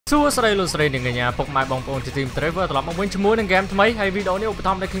សួស្តីលោកស្រីនិងកញ្ញាពុកម៉ែបងប្អូនជាទីមេត្រីត្រឡប់មកវិញជាមួយនឹងហ្គេមថ្មីហើយវីដេអូនេះឧបត្ថ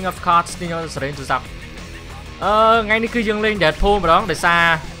ម្ភដោយ King of Cards នេះខ្ញុំសេរីទូរស័ព្ទថ្ងៃនេះគឺយើងលេង Deadpool ម្ដងដោយសារ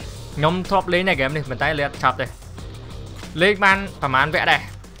ខ្ញុំធ្លាប់លេងในហ្គេមនេះប៉ុន្តែលេតឆាប់ទេលេងបានប្រហែលវគ្គដែរ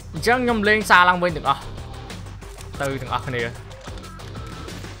អញ្ចឹងខ្ញុំលេងសារឡើងវិញទាំងអស់ទៅទាំងអស់គ្នា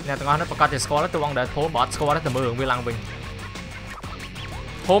អ្នកទាំងអស់នេះប្រកាសជាស្គាល់ទៅបង Deadpool បើអត់ស្គាល់ទេទៅមើលរឿងវាឡើងវិញ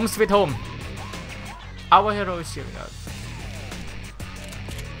Home Sweet Home Our hero is showing up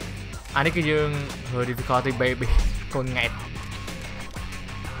អានេះគឺយើង difficulty baby កូនង៉ែត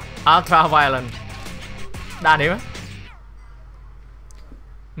Ultra Violent ដាក់នេះ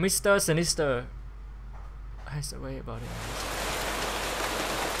Mr. Sinister has a way about it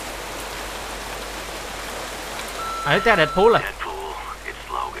អានេះតែ Deadpool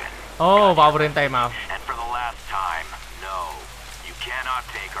អូ Wolverine តែមក And for the last time, no, you cannot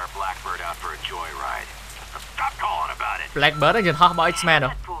take our Blackbird out for a joyride. Stop calling about it. Blackbird យើងហោះបើ X-Men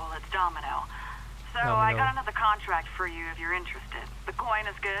Domino. So I got another contract for you if you're interested. The coin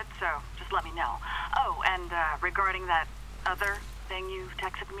is good, so just let me know. Oh, and regarding that other thing you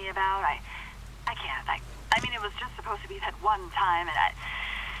texted me about, I can't. I mean, it was just supposed to be that one time, and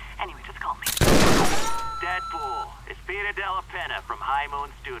anyway, just call me. Deadpool. It's Peter Della Penna from High Moon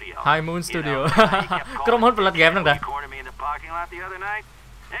Studio. High Moon Studio. ក្រុមហ៊ុនផលិត game ហ្នឹងតា Cornered me in the parking lot the other night.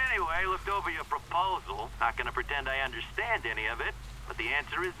 Anyway, looked over your proposal. Not gonna pretend I understand any of it, but the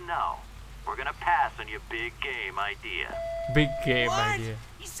answer is no. We're gonna pass on your big game idea. Big game idea.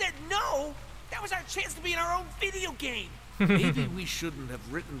 He said no? That was our chance to be in our own video game. Maybe we shouldn't have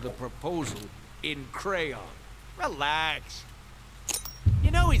written the proposal in crayon. Relax.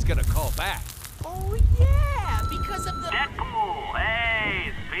 You know he's gonna call back. Oh yeah, because of the Deadpool. Hey,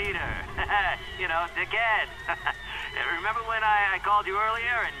 it's Peter. You know, dickhead. Remember when I called you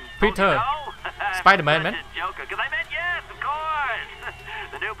earlier and Peter. No? Spider-Man, man. Joker, because I meant yes, of course.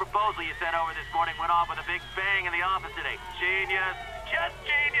 The new proposal you sent over this morning went off with a big bang in the office today. Genius, just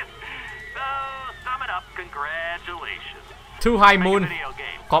genius. So sum it up, congratulations. To High Moon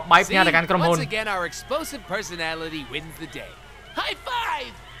ក៏បែកគ្នាទៅកាន់ក្រុមហ៊ុន Once again our explosive personality wins the day. High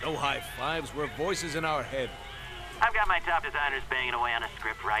five. No high fives, we're voices in our head. I've got my top designers banging away on a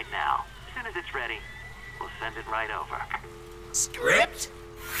script right now. As soon as it's ready, we'll send it right over. Script?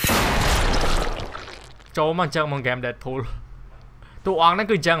 ចូលមកអញ្ចឹងមក game Deadpool តួអង្គហ្នឹង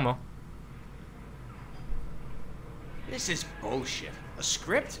គឺអញ្ចឹងមក This is bullshit. A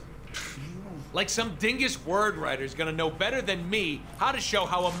script? Like some dingus word writer's gonna know better than me how to show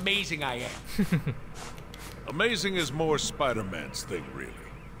how amazing I am. Amazing is more Spider-Man's thing, really.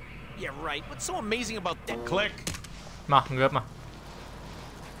 Yeah, right. What's so amazing about that? Click. មកងើបមក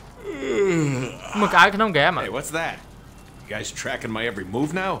មកកៅក្នុង game Hey, what's that? You guys tracking my every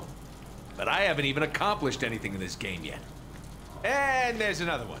move now? But I haven't even accomplished anything in this game yet. And there's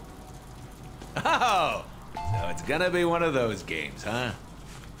another one. Oh, so it's gonna be one of those games, huh?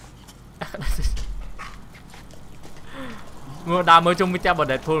 មកដើរមើលជុំវិញចាប់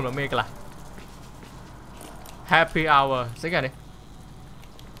Deadpool មកមេខ្លះ Happy Hour ស្អីគេនេះ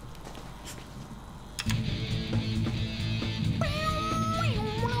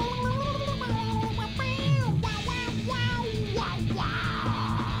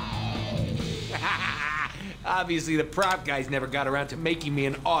Obviously, the prop guys never got around to making me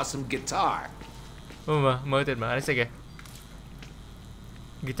an awesome guitar. មើលទៀតមើលនេះស្អីគេ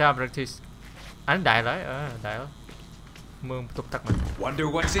Guitar practice អានេះដែរហើយដែរមើលទុកទឹកមក Wonder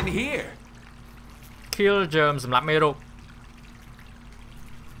what's in here. Kill germ សម្រាប់មេរោគ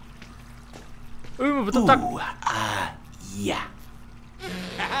មើលទុកទឹក Yeah.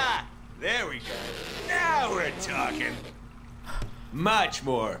 There we go. Now we're talking. Much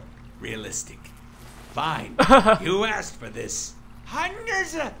more realistic. Fine. You asked for this.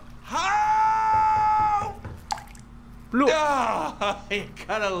 Hundreds of... Look. Oh, you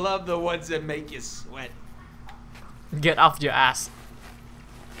gotta love the ones that make you sweat. Get off your ass.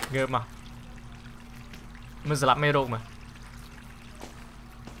 ងើបមកមើលស្លាប់មេរោគមក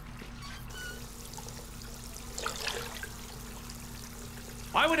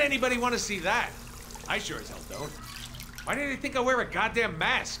Why would anybody want to see that? I sure as hell don't. Why do they think I wear a goddamn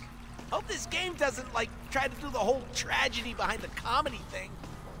mask? Hope this game doesn't, like, try to do the whole tragedy behind the comedy thing.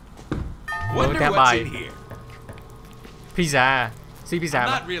 Wonder what's in here. Pizza. See pizza.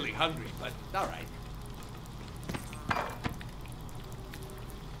 I'm not really hungry, but all right.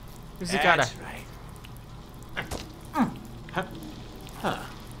 That's right. Huh.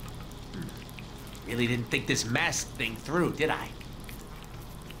 Really didn't think this mask thing through, did I?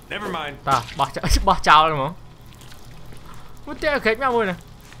 Never mind. តោះបោះចោលហ្មងមកតែខេកមកមួយណា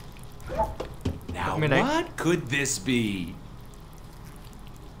Now what could this be?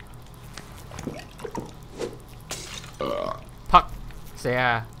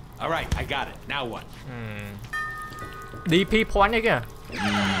 Xe All right, I got it. Now what? DP point ấy kìa.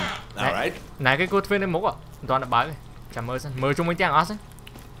 All right. Này cái code phim mốc ạ. Toàn là báo kìa. Chả mơ xem. Mơ chung với trang ấy.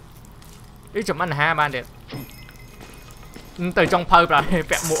 Ý chụp ăn 2 ban đẹp. Từ trong phơi ra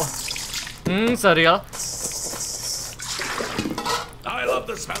vẹn mụa. Cereal. I love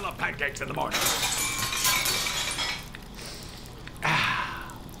the smell of pancakes in the morning.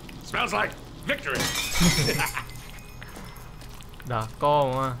 Smells like victory. Đó,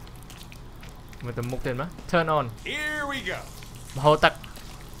 có mà. Mình tầm mục tiền mà. Turn on. Here we go. Hồ tắc.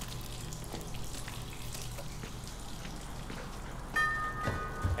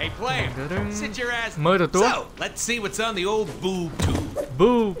 Hey player, sit your ass. Mơ từ tua. So, let's see what's on the old boob tube.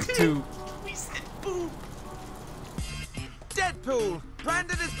 Boob tube. We said boob. Deadpool,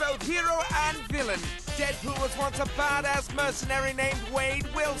 branded as both hero and villain. Deadpool was once a badass mercenary named Wade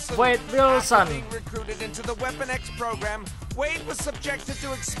Wilson. Wade Wilson. After being recruited into the Weapon X program, Wade was subjected to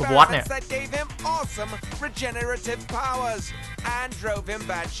What experiments that gave him awesome regenerative powers and drove him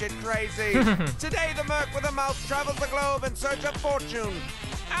batshit crazy. Today, the merc with a mouth travels the globe in search of fortune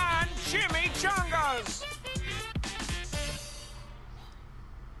and chimichangas.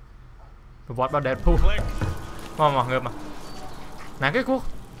 What about Deadpool? Click. Mà ngợp mà. Nè cái cu.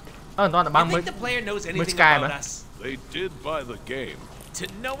 Toàn là You 30 think the player knows anything Sky about mà. us? They did buy the game. To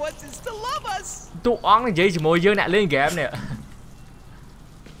know us is to love us. tụ ón là gì chỉ mồi dưa nè lên game nè.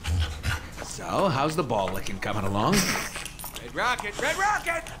 So, how's the ball licking coming along? Red Rocket, Red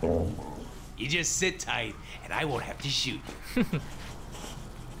Rocket! You just sit tight, and I won't have to shoot you.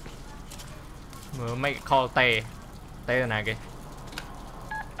 Mở mấy cái call tè là nè kìa.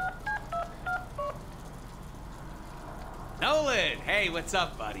 Nolan, hey, what's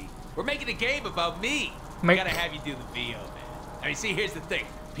up, buddy? We're making a game about me. I gotta have you do the VO, man. I mean, see, here's the thing.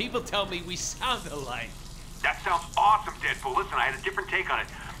 People tell me we sound alike. That sounds awesome, Deadpool. Listen, I had a different take on it.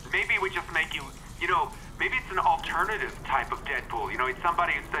 Maybe we just make you, maybe it's an alternative type of Deadpool. You know, it's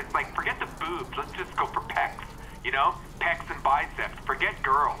somebody who's like, forget the boobs. Let's just go for pecs. You know, pecs and biceps. Forget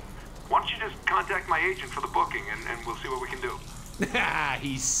girls. Why don't you just contact my agent for the booking, and we'll see what we can do.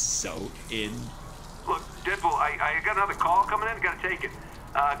 He's so in. Look, Deadpool, I got another call coming in. Gotta take it.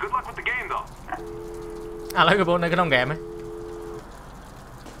 Good luck with the game, though. À lấy cái bộ này cái đồng game ấy.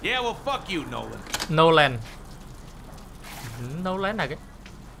 Yeah, well, fuck you, Nolan. Nolan này cái.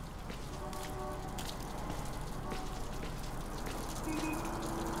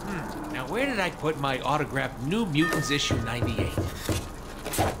 Now, where did I put my autographed New Mutants issue 98?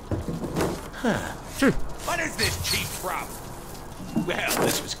 Chứ. What is this cheap prop? Well,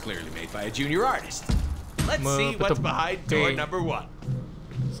 this was clearly made by a junior artist. Let's see what's behind door number 1.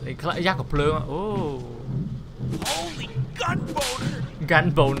 Cái lại giác của plương. Oh. Holy gun boner!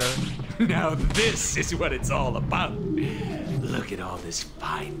 Gun boner. Now this is what it's all about. Look at all this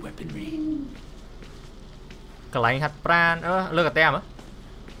fine weaponry. Cái lạnh hạt pran. Lơ cả tem á.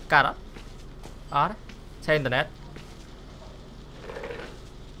 Cả đó. Đó đấy. Xe internet.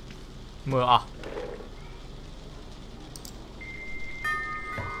 Mưa à.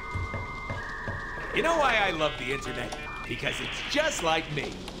 You know why I love the internet? Because it's just like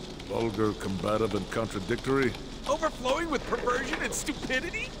me. Vulgar, combative, and contradictory. Overflowing with perversion and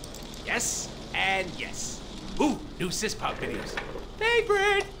stupidity? Yes, and yes. Ooh, new Syspop videos.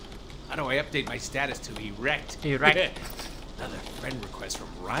 Favorite! How do I update my status to erect? Erect. Another friend request from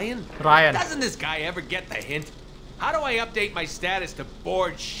Ryan? Ryan. Doesn't this guy ever get the hint? How do I update my status to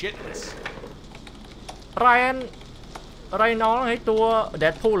bored shitless? Ryan nó thấy tua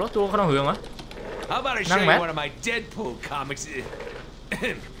Deadpool đó, tua không hưởng á. How about I show you one of my Deadpool comics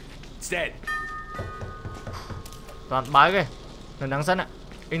instead? Toàn bái kìa. Nó đáng sân ạ.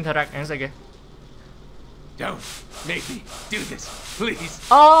 Interact anh sẽ kìa. Don't make me do this,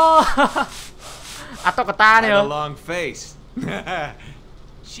 please. Oh! À tao cả ta này a hả? long face.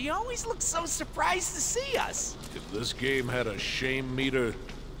 She always looks so surprised to see us. If this game had a shame meter,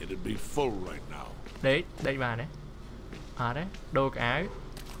 it'd be full right now. Đấy bà đấy. À đấy, đồ cái áo.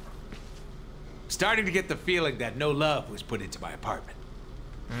 Starting to get the feeling that no love was put into my apartment.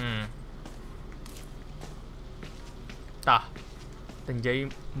 Ta. Tình giấy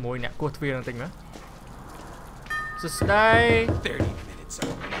mùi nè của thuyền đang tình nữa. Just đây. 30 minutes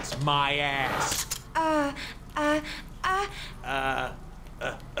against my ass.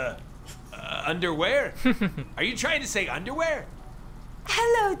 Underwear? Are you trying to say underwear?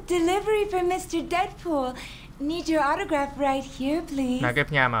 Hello, delivery for Mr. Deadpool. Need your autograph right here, please. Nè cái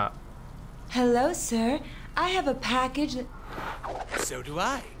nhà mà. Hello, sir. I have a package. So do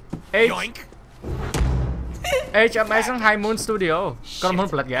I. Hey. Yoink. HMS sang High Moon Studio. Con muốn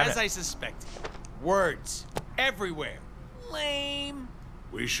bật ghé As này. I suspected. Words everywhere. Lame.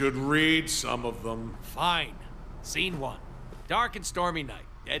 We should read some of them. Fine. Scene 1. Dark and stormy night.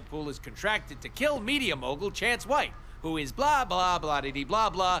 Deadpool is contracted to kill media mogul Chance White, who is blah blah blah dee blah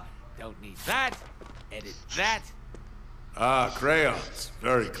blah. Don't need that. Edit that. Ah, crayons.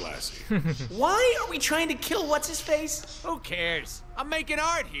 Very classy. Why are we trying to kill what's-his-face? Who cares? I'm making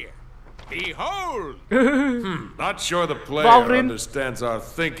art here. Behold! Not sure the player Wolverine. understands our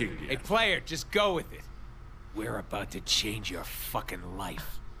thinking Hey, yet. player, just go with it. We're about to change your fucking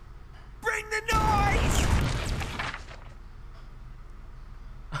life. Bring the noise!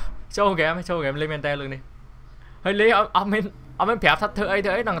 ចូលហ្គេមលេងមែនតើរឿងនេះហើយលេងអត់មានប្រាប់ថាធ្វើអីដ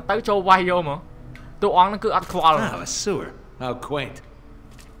ល់ទៅចូលវាយយកមកតួអង្គហ្នឹងគឺអត់ខ្វល់ Oh, a sewer. How quaint.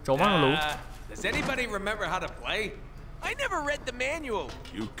 ចូលមកលូ Does anybody remember how to play? I never read the manual.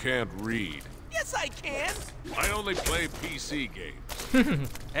 You can't read. Yes, I can. I only play PC games.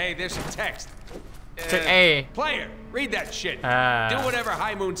 Hey, there's some text. Check A. Player, read that shit. Do whatever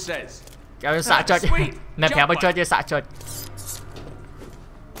High Moon says. គេឲ្យសាកចុចណែប្រាប់ឲ្យចុចសាកចុច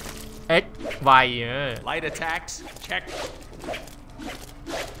X Y Light attacks, check.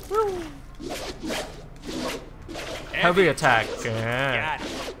 Heavy attack Got it.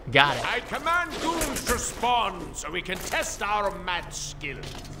 Got it I command goons to spawn so we can test our match skill.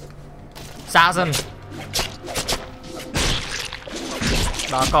 សាកសិន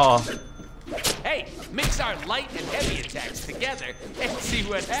ដល់ក Hey, mix our light and heavy attacks together and see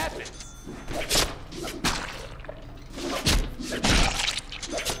what happens.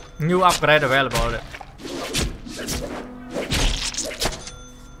 New upgrade available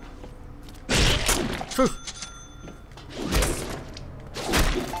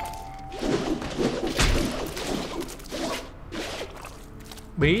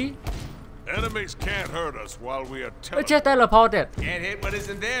B Enemies can't hurt us while we are Nó chết teleported Can't hit what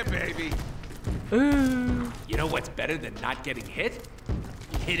isn't there, baby. You know what's better than not getting hit?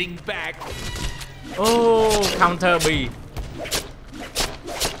 Hitting back. Oh counter B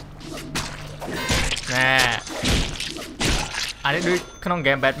ណែអានេះដូចក្នុង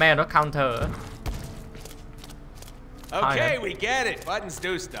game Batman នោះ counter Okay, we get it. Buttons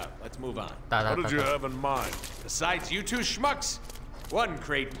do stuff. Let's move on. What did you have in mind? Besides you two schmucks, one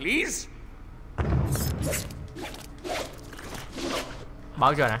crate, please. បើ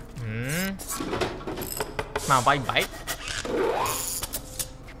កចុះណាមកបាយបែក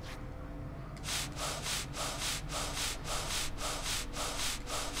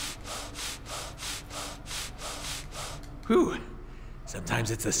Whew.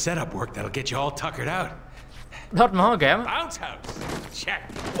 Sometimes it's the setup work that'll get you all tuckered out. ដុតមកហ្គេម Bounce house. Check.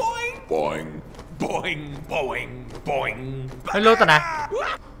 Boing. Boing. Boing. Boing. Boing. ហើយលោតណា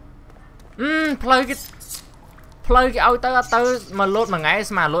ផ្លូវគេឲ្យទៅអត់ទៅមកលោតមួយថ្ងៃ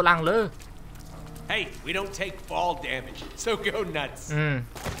ស្មើលោតឡើងលើ Hey, we don't take fall damage, so go nuts.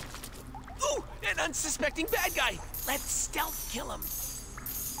 Ooh, an unsuspecting bad guy. Let's stealth kill him.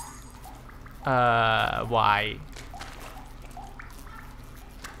 Why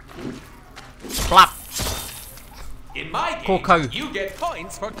Flap In my game, you get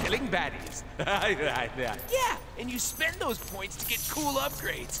points for killing baddies. Yeah, and you spend those points to get cool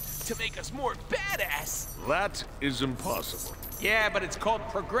upgrades to make us more badass. That is impossible. Yeah, but it's called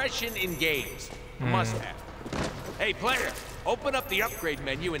progression in games. Must have. Hey, player, open up the upgrade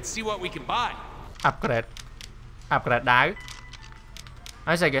menu and see what we can buy. Upgrade ដៅ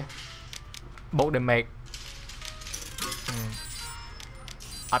ហើយស្អីគេបូក damage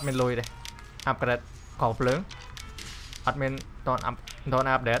អត់មានលុយទេ upgrade កោភ្លើងអត់មានតន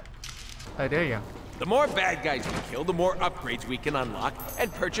update អីទេយ៉ាង The more bad guys we kill, the more upgrades we can unlock and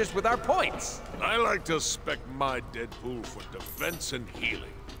purchase with our points. I like to spec my Deadpool for defense and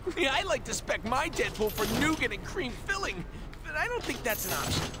healing. I like to spec my Deadpool for nougat and cream filling, but I don't think that's an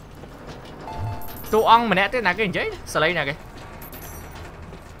option. តួអង្គម្នាក់ទេណាគេនិយាយសលេងណាគេ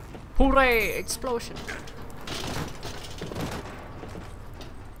Hooray explosion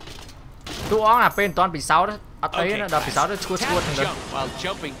តួអង្គអាពេលមិនតាន់ពិសោធន៍អត់អីណាដល់ពិសោធន៍ទៅឈួតហ្នឹងទៅ Jump while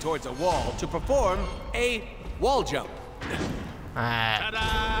jumping towards a wall to perform a wall jump. Ta-da!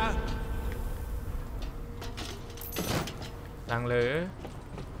 ឡើងលើ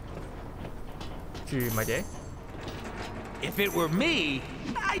ជឿមកទេ If it were me,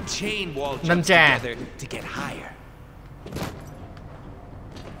 I'd chain wall jumps together to get higher.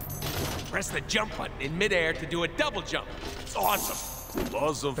 Press the jump button in midair to do a double jump. It's awesome.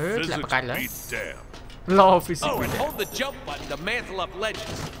 Laws of physics be damned. Law of physics. Oh, and hold the jump button to mantle up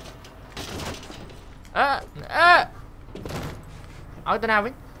ledges. ឲ្យទៅណាវិ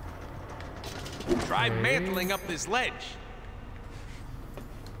ញ Try mantling up this ledge.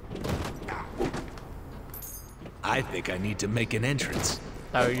 I think I need to make an entrance.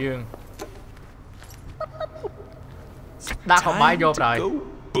 Từ dương. Đã có máy vô rồi.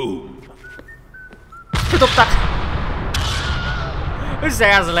 Boom. Tiếp tục tắt. Cái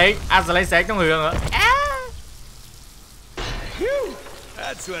xe lấy xe trong hưởng nữa.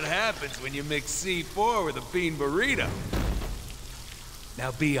 That's what happens when you mix C4 with a bean burrito.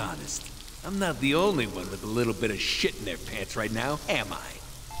 Now be honest. I'm not the only one with a little bit of shit in their pants right now, am I?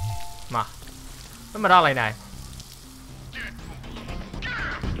 Mà. Nó mà đo lại này.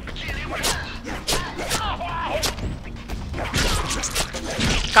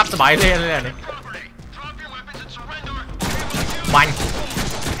 Cắt bảy lên này. Bành.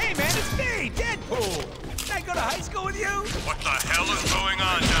 Hey man, it's me, Deadpool. Did I go to high school with you? What the hell is going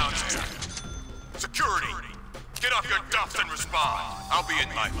on down there? Security, get off your duffs and respond. I'll be in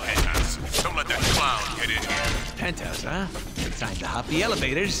my penthouse. Don't let that clown get in here. Penthouse, huh? Time to hop the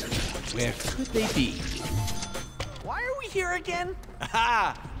elevators. Where could they be? Why are we here again?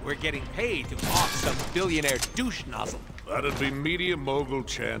 Ha! We're getting paid to off some billionaire douche nozzle. That'd be media mogul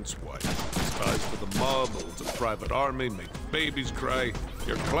Chance White. Disguised for the mob, owns a private army, makes babies cry.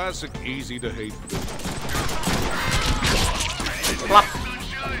 Your classic easy-to-hate villain.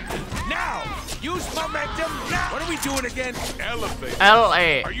 Now! Use momentum now! What are we doing again? Elevate.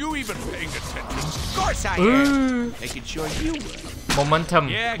 LA. Are you even paying attention? Of course I am! Making sure you were. Momentum.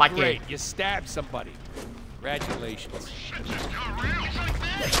 Yeah, Bạch great. gì? You stabbed somebody. Congratulations.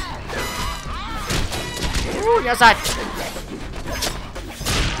 Nhớ sạch.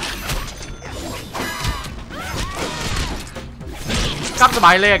 Cắt cái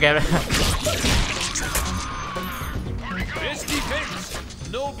bài lên kìa. This defense,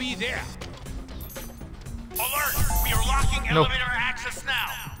 no be there. Alert! We are locking No. elevator access now.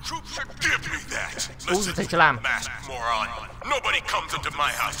 Troops should give me that. Listen, thầy sẽ làm. masked moron. Nobody comes into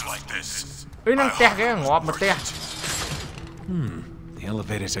my house like this. Ý nó tẹt cái ngọt mà tẹt. The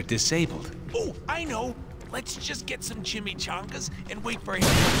elevators are disabled. Oh, I know. Let's just get some chimichangas and wait for him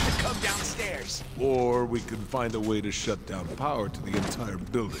to come downstairs. Or we can find a way to shut down power to the entire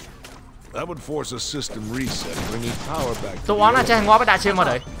building. That would force a system reset, bringing power back to Tôi oán là chơi ngọt với đại chiêm mà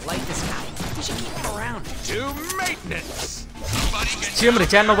đấy. Like this guy. We should keep him around. To maintenance. Chiêm để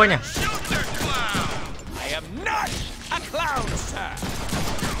chen nó với nhỉ. I am not a clown, sir.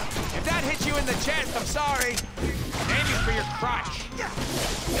 If that hit you in the chest, I'm sorry. Aiming for your crotch.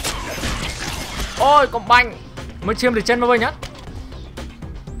 Ôi con banh. Mới chiêm để chen nó với nhá.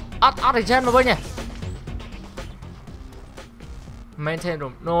 Ắt để chen nó với nhỉ. Maintain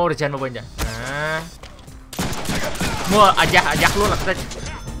room. No để chen nó với nhỉ. À. Mua giặc luôn là cái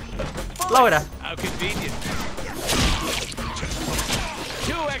lâu rồi đã. How convenient.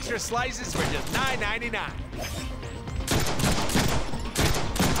 2 extra slices for just $9.99.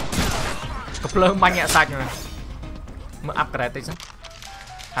 Cặp lương banh nhẹ sạch rồi. Mới upgrade tí sao?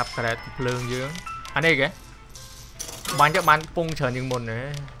 Upgrade cặp lương dưới. Anh đây kìa. Bán cho bán pung chờ những môn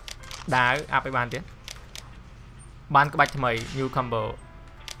này. Đá up với bán tiến. Bán cái bạch mày new combo.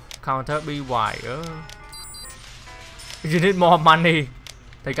 Counter BY. You need more money.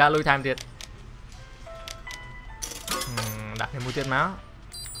 Thầy ca lui time tiệt. Đặt thêm mũi tiền máu.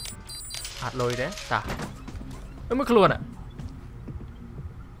 Hạt lôi đấy. Ta. Mất luôn ạ.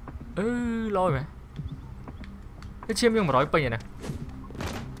 Lôi mày. Cái chiêm dùng 100 pin này nè.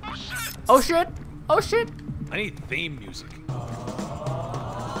 Oh shit. Oh shit. I need theme music.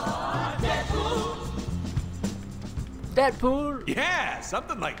 Deadpool. Yeah,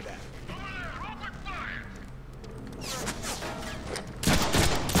 something like that.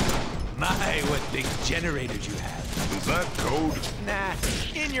 My, what big generators you have. Is that code? Nah,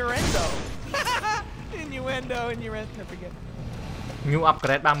 innuendo. Innuendo, forget. New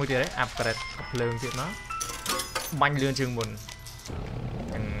upgrade 30 tiền đấy, upgrade cặp lương chuyện nó. Banh lương chương buồn.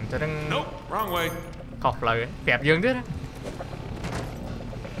 Cho đang Nope, wrong way. cọc lời kẹp dương thế đó.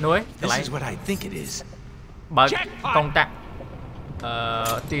 Nuôi, cái This này is what I think it is. bật công tắc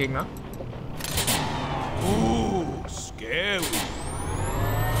tiền nó. Ooh, scary.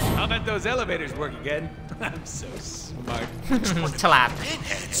 I'll bet those elevators work again. I'm so smart. Salad.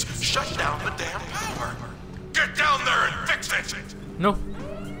 Pinheads, shut down the damn power. Get down there and fix it. No.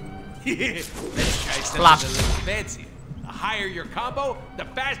 Let's try something Slap. a little fancier. The higher your combo, the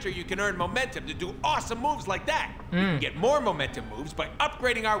faster you can earn momentum to do awesome moves like that. We can get more momentum moves by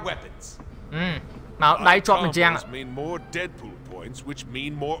upgrading our weapons. Nào đáy chọn mình trang ạ. Combos mean more Deadpool points, which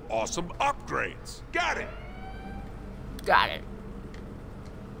mean more awesome upgrades. Got it. Got it.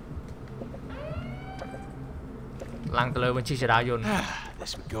 Lăng tờ lơ bên chi sẽ đá dồn.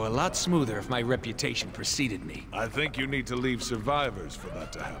 This would go a lot smoother if my reputation preceded me. I think you need to leave survivors for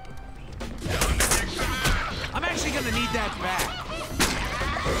that to happen. I'm actually gonna need that back.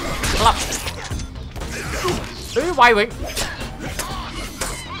 Lặp. Ý quay vậy.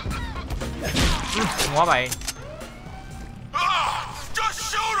 Ngó vậy. Just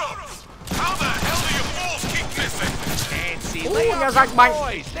shoot him! How the hell do you fools keep missing? Fancy Ooh, lay nhà off giặc the banh.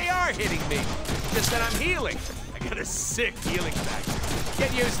 boys. They are hitting me. Just that I'm healing. I got a sick healing factor.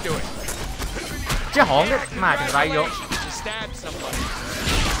 Get used to it. Chứ hổn đấy mà chẳng ra vô. To stab somebody.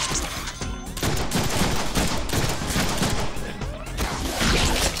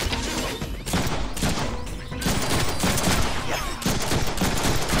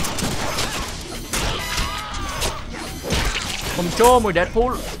 Cùng chô mùi Deadpool.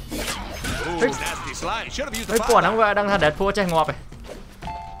 Ooh, nasty slide. Should have used the Mấy quả fire. nó đang là Deadpool chơi ngọt này.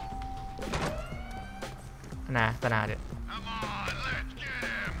 Nè, ta nào đi.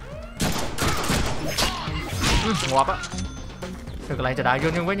 Ngọt á. Được lại trở đại vô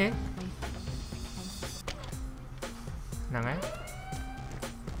nhưng với nhé. Nè ấy.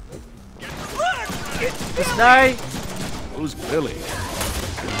 It's đây. Who's Billy?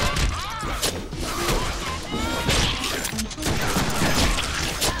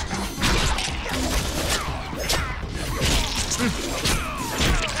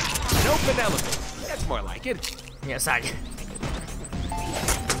 No Penelope. That's more like it. Nhẹ sai.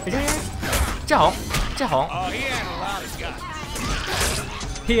 Chứ hổn. Chứ hổn. Oh, he had a lot of guts.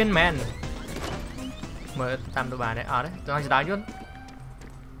 Thiên Man. Mở tam đôi bà đấy. À đấy, tôi nói đại luôn.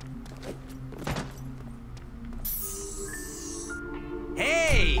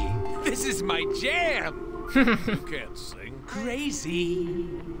 Hey, this is my jam. You can't sing. Crazy.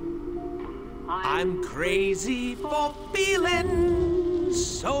 I'm crazy for feeling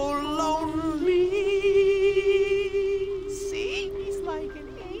so lonely. See, he's like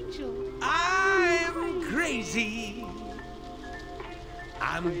an angel. I'm crazy.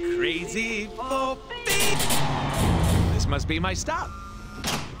 I'm crazy for feeling. This must be my stop.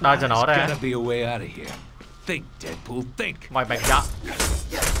 Đo cho nó There's đây. gotta be a way out of here. Think, Deadpool, think. Ngoài bạch dạ.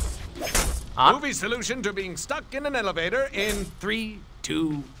 Á. Movie solution to being stuck in an elevator in 3, 2,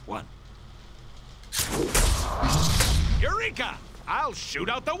 1. Eureka! I'll shoot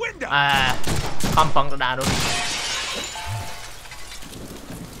out the window. À, không phần đà luôn.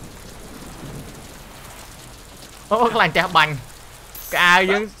 Ô, cái làng chạc bành. Cái ai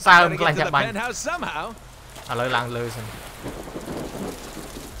vẫn sao Gotta cái làng get to chạc the bành. penthouse somehow. À, lời làng lư xin.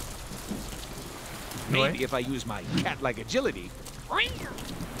 Maybe if I use my cat-like agility.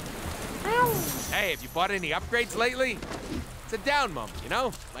 Hey, have you bought any upgrades lately? It's a down moment, you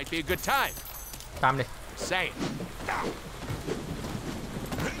know? Might be a good time. Tam đi. Saying.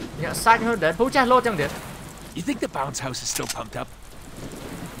 Nhẹ xanh hơn đến phú cha lô chẳng điện. You think the bounce house is still pumped up?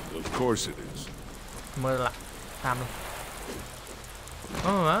 Of course it is. Mơ lại. Tam luôn.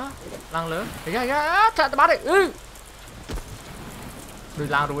 Á, làng lửa. Chạy tao bắt đi. Đuôi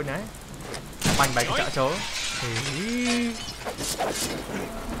lao đuôi này. Bành bành cái chợ chỗ.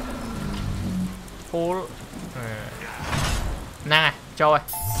 Full. Nè, cho ơi.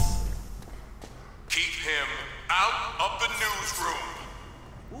 Keep him out of the newsroom.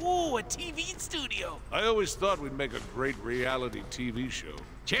 Ooh, a TV studio. I always thought we'd make a great reality TV show.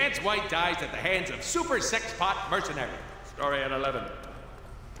 Chance White dies at the hands of super sex pot mercenary. Story at 11.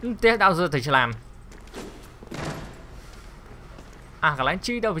 Tiếc đau giờ thì làm. À, cái lánh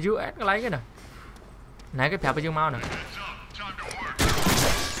chi đâu phải US cái lánh cái này. Này cái phèo phải dương mau nè.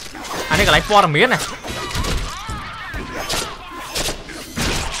 À đây cái lánh for miếng này.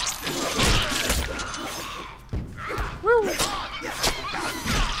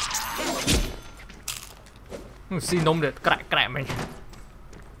 Xin nôm được cãi mình.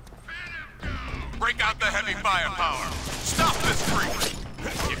 Break out the heavy firepower. Stop this freak.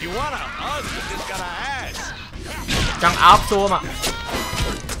 If you want a hug, you just gotta ask. Trong áo xua mà.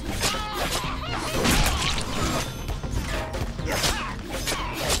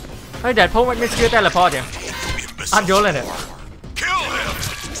 Hey, Deadpool make me scared teleport here. Ăn vô lên nè. Kill him.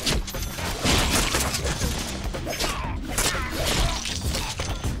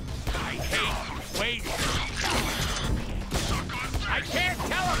 I hate waiting. I can't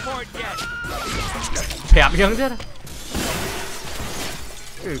teleport yet. Phẹp chứ chứ.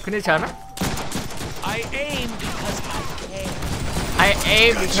 Cái này chán á. I aim because I can. I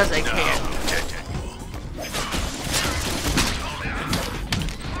aim because I can.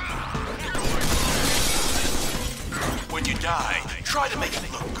 When you die, try to make it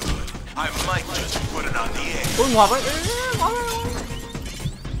look good. I might just put it on the air. Ui ngọt ấy.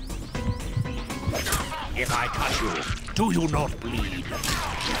 If I cut you, do you not bleed?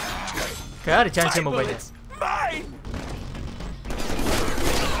 Cái để chơi xem một vậy. Mine!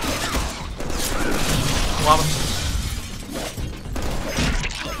 Wow.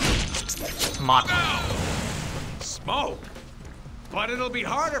 Mod. Smoke. But it'll be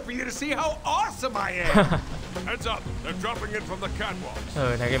harder for you to see how awesome I am. Heads up, they're dropping in from the catwalk.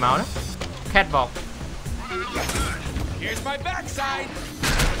 Này cái máu đó. Catwalk. Here's my backside.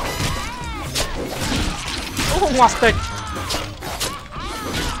 Ngoặt tịch.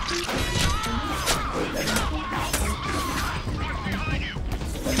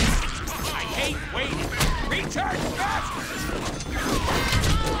 I hate waiting. Recharge fast.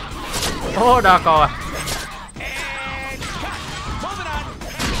 Đa cò. And cut. Moving on.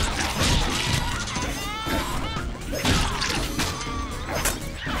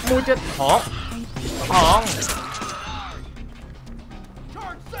 Mua chết hỏng. Hỏng.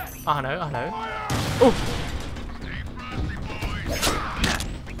 Nữa.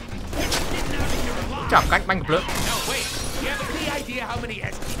 Chạm cánh banh một lượng.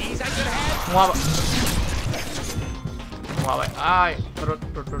 Ngoa vậy. Ngoa vậy. Ai. Rút.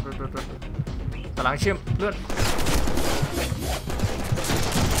 Tà láng chiêm. Lướt.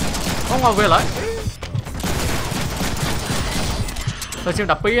 Không ngoa về lại. Tà chiêm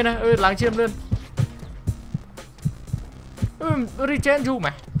đập pi này. Láng chiêm lên. Regen du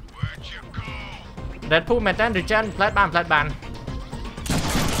mày. Deadpool maintain regen flat ban.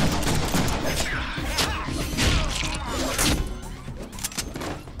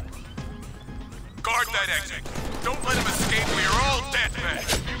 Guard that exit. Don't let him escape or you're all dead men.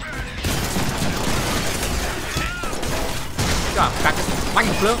 Cắt bánh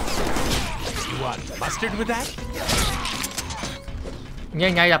một lượng. You want mustard with that?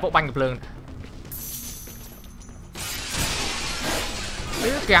 Nhây là bộ bánh một lượng.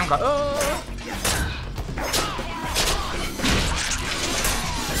 Kèng rồi.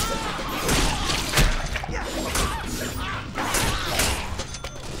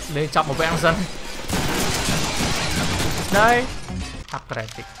 Lên chọn một vẽ dân. Đây. Upgrade.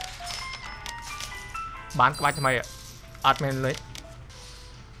 Bán cái bánh cho mày ạ. Admin lấy.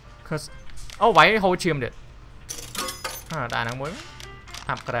 Váy hôi chiêm được. Đà năng muối.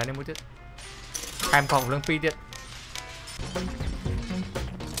 Upgrade đi muối tiếp. Em còn lương phi tiếp.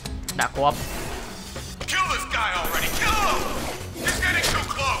 Đã có. Kill this guy already. Kill him. He's getting too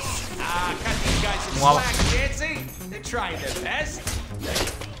close. Cut these guys some slack, Nancy. They're trying their best.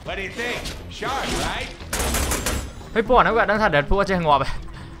 What do you think? Sharp, right? Hey, bỏ nó gọi đang thật Deadpool trên ngọt này.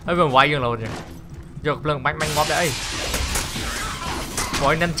 Hơi vừa quay dương rồi. Dược lượng bánh ngọt đấy.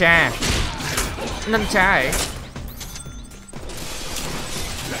 Gói năn cha ấy.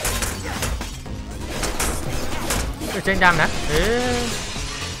 Được tranh đam nè. Thế.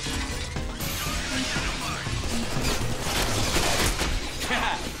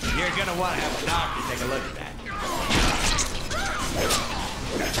 You're gonna want to have a doctor take a look at that.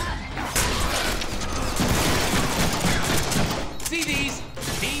 See these?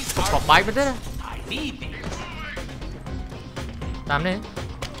 These are. Bay bên thế. I need these. Đam đi.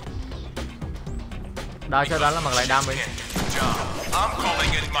 Đao cho đó là mặc lại đam mình. I'm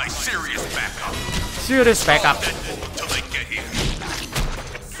calling in my serious backup. Serious backup. Until they get here.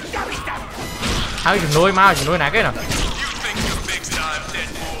 Hai cái nuôi mau, nuôi nãy cái nào. You think you're big time,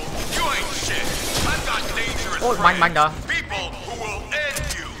 Deadpool? You ain't shit. I've got dangerous Ôi, bánh đó. people who will end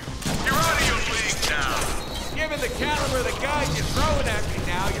you. You're out of your league now. Given the caliber of the guys you're throwing at me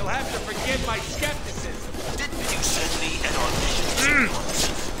now, you'll have to forgive my skepticism. Didn't you send me an audition?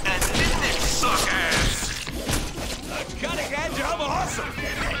 And didn't it suck ass? A cutting edge, I'm awesome.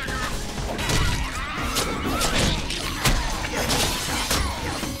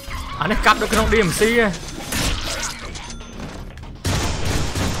 Anh ấy cắt được cái nông DMC à.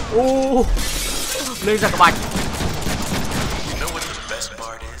 Lên ra cái bạch. You know what the best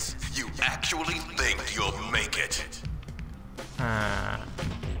part is? You actually think you'll make it.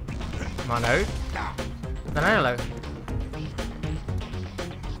 Mà nữ. Ta nói là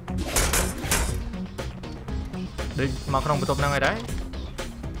đi mà không bị tụt năng này đấy.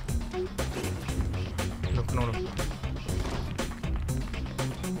 Được.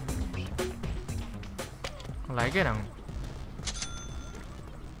 Lấy cái nào?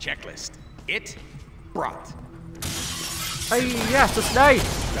 Checklist. It brought. Hey, yes, it's đây. Is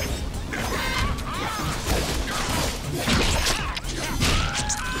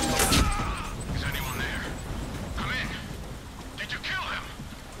anyone there? Come in. Did you kill him?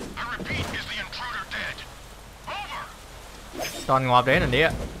 I repeat, is the intruder dead? Over. Toàn ngọt đấy là đi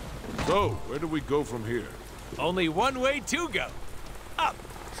ạ. So, where do we go from here? Only one way to go. Up.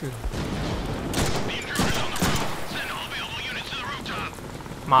 The intruder's on the roof. Send all available units to the rooftop.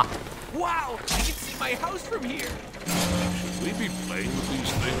 Mà. Wow, I can see my house from here. Should we be playing with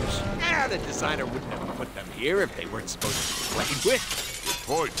these things? Yeah, the designer wouldn't have put them here if they weren't supposed to be played with. Good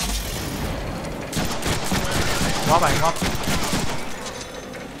point. Ngóp này, ngóp.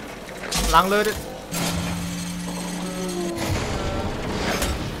 Lăn lên đi.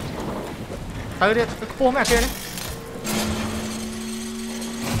 Tới đi, cái cua mẹ kia đấy.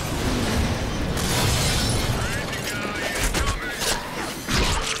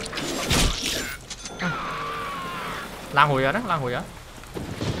 Lan hồi á đó, lan hồi á.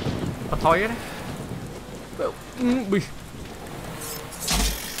 Bật thôi á đấy. Bị.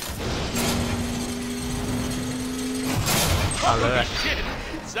 Holy shit!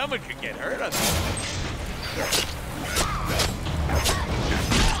 Someone could get hurt on this.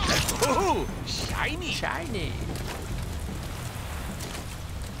 Ooh, shiny. Shiny.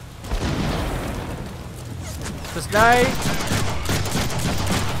 This đây.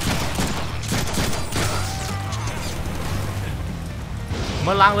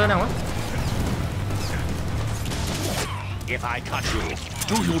 Mới lan lên nào á. If I cut you,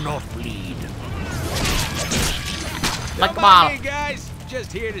 do you not bleed? Like Come on, hey guys,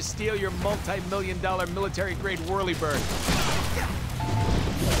 just here to steal your multi-million-dollar military-grade whirlybird.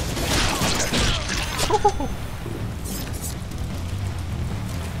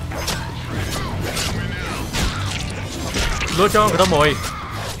 Lúa cho người ta mùi.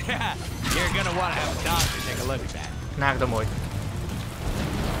 You're gonna want to have a doctor take a look at that. Na người ta mùi.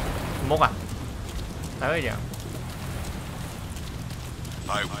 Mốc à? Tới giờ.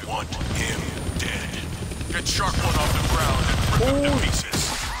 I want him dead. Get Shark One off the ground and rip him to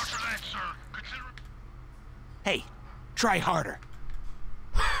pieces. Hey, try harder.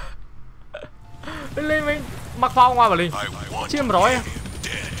 Lên mình mặc phao ngoài vào liền. Chiêm rồi.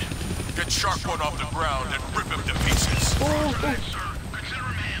 Get Shark One off the ground and rip him to pieces.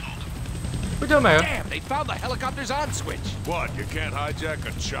 Damn, they found the helicopter's on switch. What, you can't hijack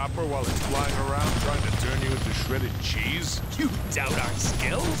a chopper while it's flying around trying to turn you into shredded cheese? You doubt our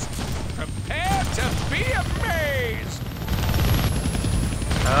skills? Prepare to be amazed!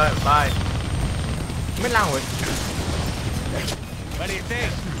 Bye. Mấy lan rồi. What do you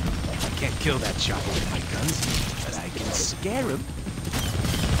think? I can't kill that chopper with my guns, but I can scare him.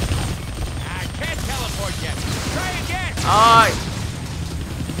 I can't teleport yet. Try again! Ôi.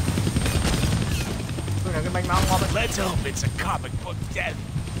 Cái bánh máu ngon. Let's hope it's a comic book death.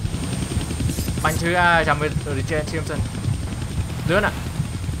 Bánh thứ chạm với Richard Simpson. Lướn à.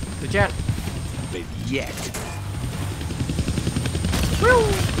 Richard. But yet.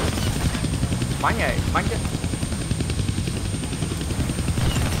 Bánh này, bánh chứ.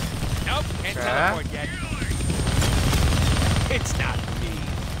 Nope, can't teleport yet. It's not me.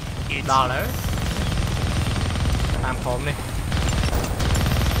 It's Đò nữa. Làm khổm đi.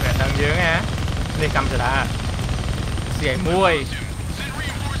 Nguyện đằng dưới nghe. Đi cầm trở đã. Xỉa mùi.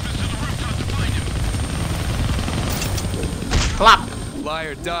 Clap. Fly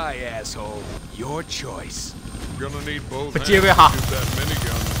or die, asshole. Your choice. Gonna need both But hands you to will have- shoot that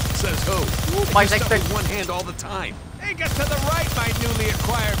minigun. Says who? Bye, You stuff Sexton. with one hand all the time. Hey, get to the right, my newly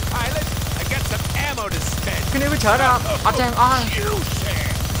acquired pilot. I got some ammo to spend. Cái này mới chở ra. Ở trang oi. You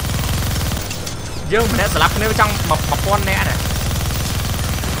share. Dương mình đã slap cái này ở trong một con nè này.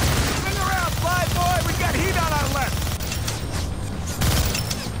 Swing around, fly boy. We got heat on our left.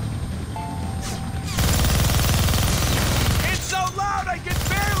 It's so loud I can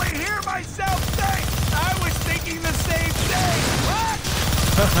barely hear myself think. I was thinking the same thing. What?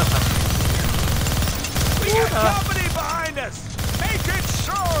 We got company behind us. Make it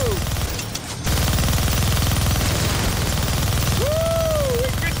show. Woo! We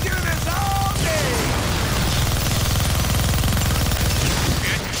could do this all day.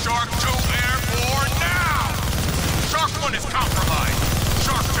 Get Shark 2 airborne now! Shark 1 is compromised.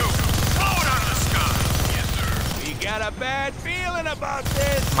 Shark 2, blow it out of the sky. Yes, sir. We got a bad feeling about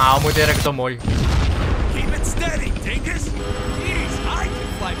this. Màu mùi tê ra cái tô mùi. Keep it steady, dingus. Jeez, I can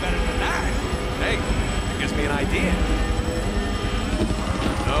fly better than that. Hey, it gives me an idea.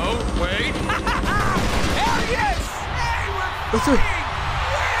 No, wait. Hell yes! Hey, we're Ôi trời.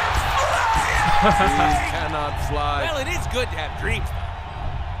 Dreams cannot fly. Well, it is good to have dreams.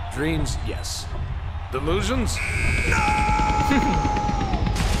 Dreams, yes. Delusions? Yeah!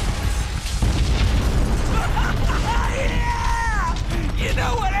 You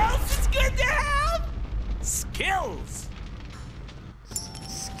know what else is good to have? Skills.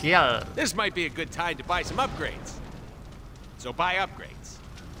 Skill. This might be a good time to buy some upgrades. So buy upgrades.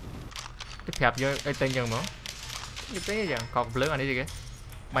 Cái phẹp vô cái tên dần nữa. Cái tên dần còn lớn anh đi kìa.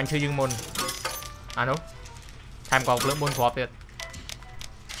 Bánh chưa dương môn. À đúng. Tham còn lớn môn phọpទៀត.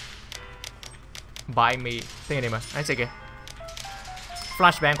 Buy me. Tên này mà. Anh sẽ kìa.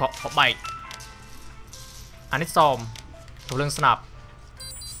 flashbang ក៏បែកអានេះសមទៅលឹងស្នាប់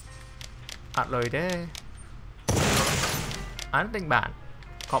អត់លុយទេអានទិញបាន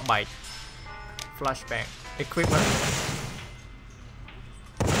ក៏បែក flashbang equipment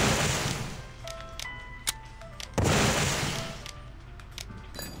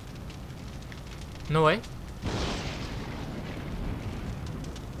នួយ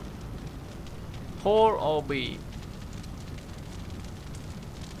Hold or B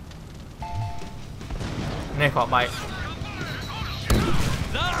នេះក៏បែក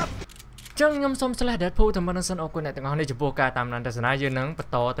ចឹងខ្ញុំសូមឆ្លេះ Deadpool តែមិនសិនអរគុណអ្នកទាំងអស់នេះចំពោះការតាមដានទស្សនាយើងនឹងបន្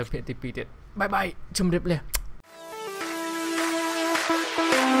តទៅភាគទី 2 ទៀតបាយបាយជម្រាបលា